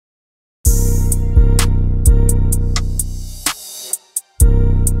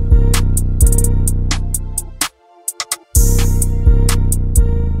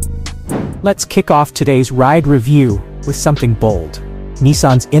Let's kick off today's ride review with something bold.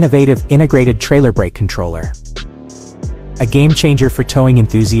 Nissan's innovative integrated trailer brake controller. A game changer for towing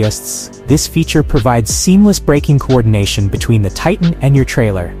enthusiasts, this feature provides seamless braking coordination between the Titan and your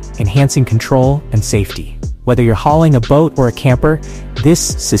trailer, enhancing control and safety. Whether you're hauling a boat or a camper, this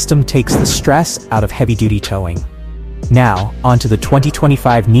system takes the stress out of heavy-duty towing. Now, onto the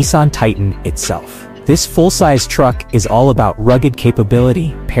 2025 Nissan Titan itself. This full-size truck is all about rugged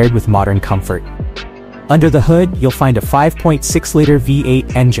capability paired with modern comfort. Under the hood, you'll find a 5.6-liter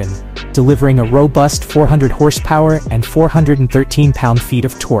V8 engine, delivering a robust 400 horsepower and 413 pound-feet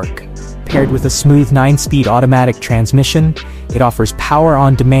of torque. Paired with a smooth 9-speed automatic transmission, it offers power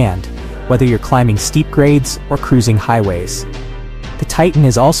on demand, whether you're climbing steep grades or cruising highways. The Titan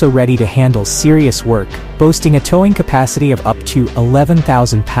is also ready to handle serious work, boasting a towing capacity of up to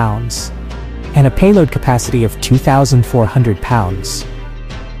 11,000 pounds and a payload capacity of 2,400 pounds.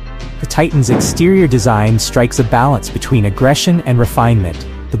 The Titan's exterior design strikes a balance between aggression and refinement.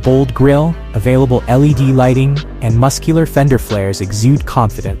 The bold grille, available LED lighting, and muscular fender flares exude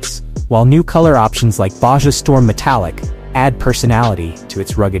confidence, while new color options like Beige Storm Metallic add personality to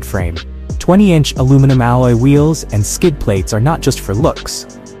its rugged frame. 20-inch aluminum alloy wheels and skid plates are not just for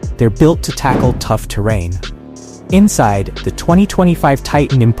looks. They're built to tackle tough terrain. Inside, the 2025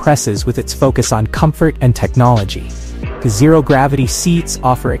 Titan impresses with its focus on comfort and technology. The zero-gravity seats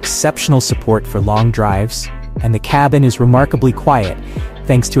offer exceptional support for long drives, and the cabin is remarkably quiet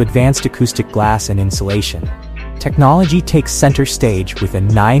thanks to advanced acoustic glass and insulation. Technology takes center stage with a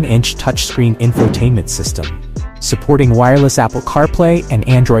 9-inch touchscreen infotainment system, supporting wireless Apple CarPlay and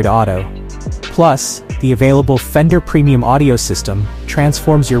Android Auto. Plus, the available Fender premium audio system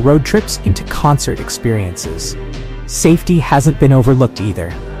transforms your road trips into concert experiences. Safety hasn't been overlooked either.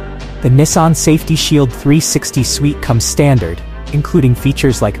 The Nissan Safety Shield 360 suite comes standard, including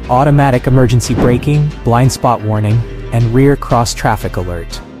features like automatic emergency braking, blind spot warning, and rear cross-traffic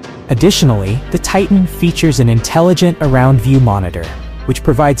alert. Additionally, the Titan features an intelligent around-view monitor, which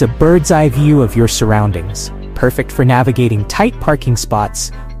provides a bird's-eye view of your surroundings, perfect for navigating tight parking spots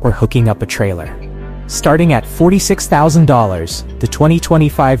or hooking up a trailer. Starting at $46,000, the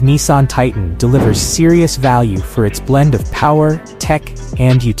 2025 Nissan Titan delivers serious value for its blend of power, tech,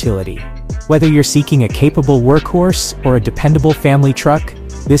 and utility. Whether you're seeking a capable workhorse or a dependable family truck,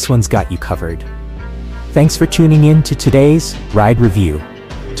 this one's got you covered. Thanks for tuning in to today's Ride Review.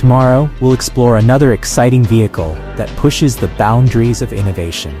 Tomorrow, we'll explore another exciting vehicle that pushes the boundaries of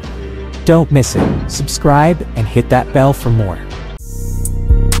innovation. Don't miss it. Subscribe and hit that bell for more.